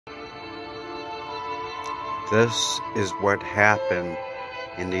This is what happened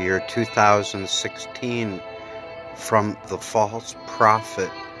in the year 2016 from the false prophet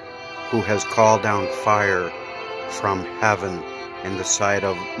who has called down fire from heaven in the sight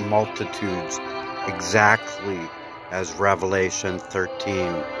of multitudes, exactly as Revelation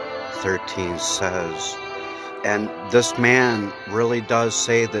 13:13 says. And this man really does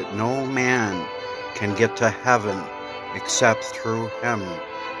say that no man can get to heaven except through him,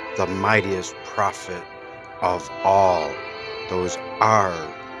 the mightiest prophet of all. Those are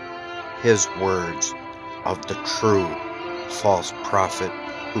his words of the true false prophet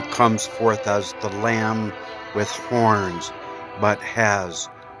who comes forth as the lamb with horns, but has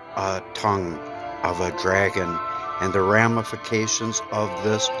a tongue of a dragon. And the ramifications of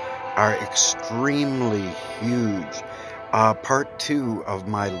this are extremely huge. Part 2 of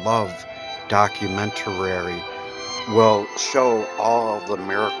my Love documentary will show all the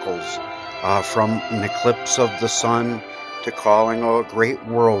miracles from an eclipse of the sun to calling a great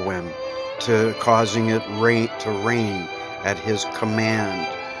whirlwind to causing it to rain at his command.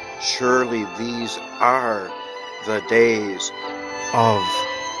 Surely these are the days of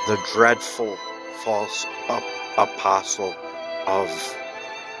the dreadful false apostle of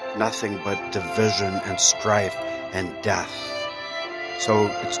nothing but division and strife and death. So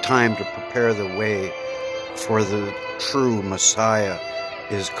it's time to prepare the way, for the true Messiah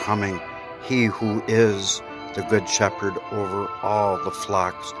is coming, he who is the good shepherd over all the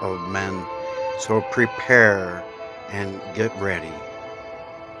flocks of men. So prepare and get ready.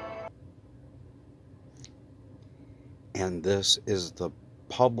 And this is the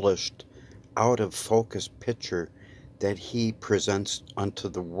published out-of-focus picture that he presents unto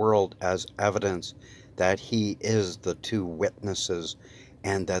the world as evidence that he is the two witnesses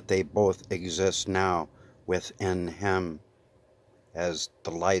and that they both exist now within him as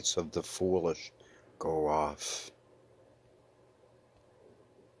the lights of the foolish go off.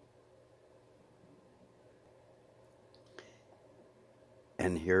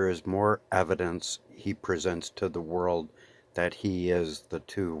 And here is more evidence he presents to the world that he is the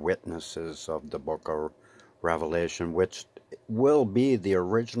two witnesses of the book of Revelation, which will be the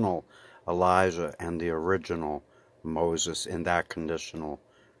original Elijah and the original Moses in that conditional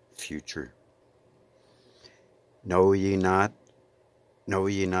future. Know ye not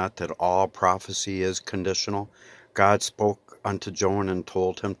that all prophecy is conditional? God spoke unto Jonah and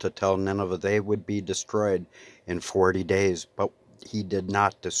told him to tell Nineveh they would be destroyed in 40 days, but he did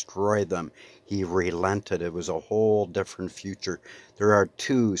not destroy them. He relented. It was a whole different future. There are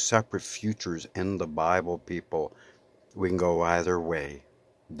two separate futures in the Bible, people. We can go either way.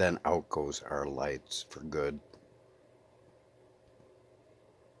 Then out goes our lights for good.